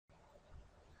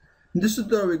In this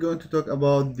tutorial, we're going to talk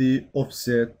about the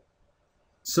offset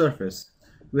surface.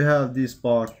 We have this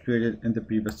part created in the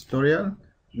previous tutorial.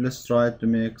 Let's try to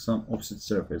make some offset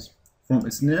surface. From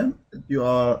its name, you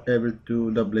are able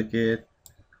to duplicate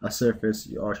a surface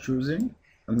you are choosing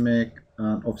and make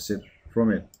an offset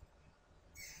from it.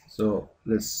 So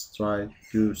let's try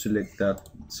to select that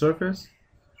surface,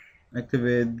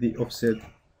 activate the offset.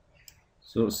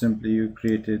 So simply you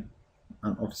created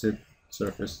an offset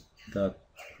surface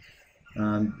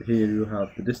and here you have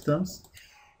the distance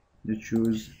you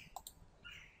choose,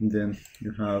 and then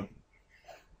you have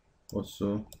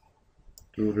also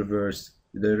to reverse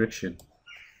the direction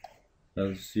as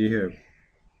you see here.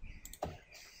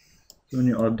 So when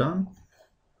you are done,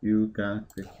 you can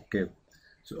click OK.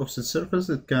 So offset surface,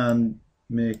 it can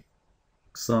make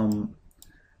some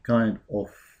kind of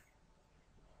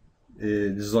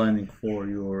designing for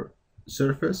your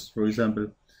surface. For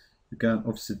example, you can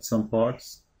offset some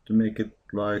parts to make it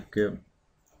like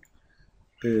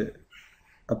the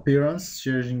appearance,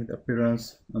 changing the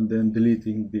appearance and then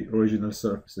deleting the original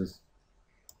surfaces.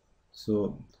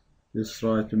 So let's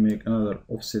try to make another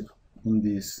offset on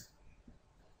these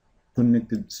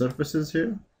connected surfaces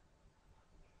here.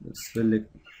 Let's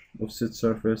select offset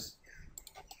surface,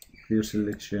 clear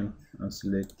selection, and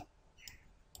select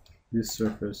this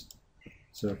surface,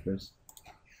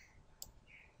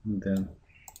 and then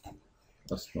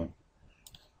last one.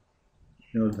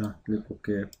 You're done, click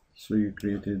OK. So you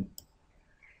created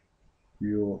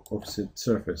your offset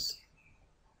surface.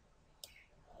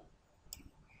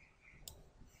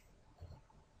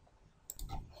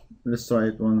 Let's try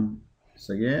it once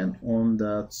again on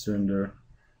that cylinder.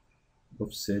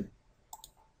 Offset,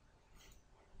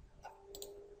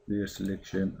 clear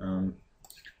selection, and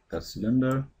that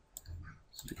cylinder.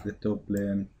 Select the top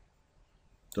plane,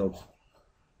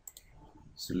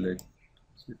 select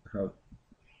how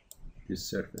this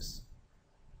surface.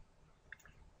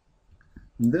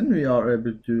 And then we are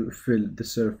able to fill the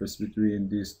surface between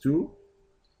these two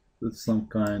with some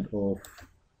kind of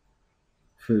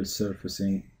fill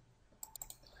surfacing.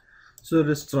 So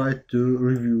let's try to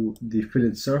review the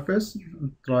filled surface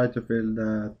and try to fill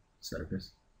that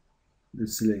surface.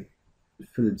 Let's select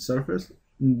filled surface.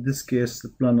 In this case, the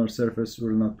planar surface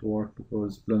will not work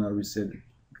because planar, we said,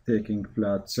 taking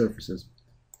flat surfaces.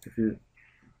 If you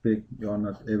pick, you are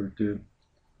not able to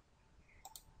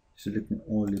select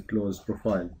only closed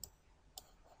profile.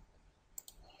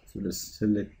 So let's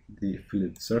select the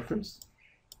filled surface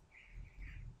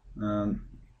and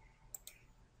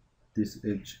this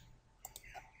edge,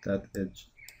 that edge.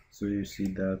 So you see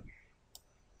that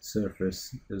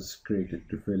surface is created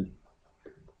to fill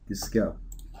this gap.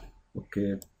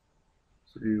 Okay,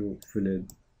 so you fill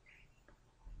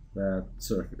that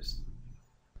surface.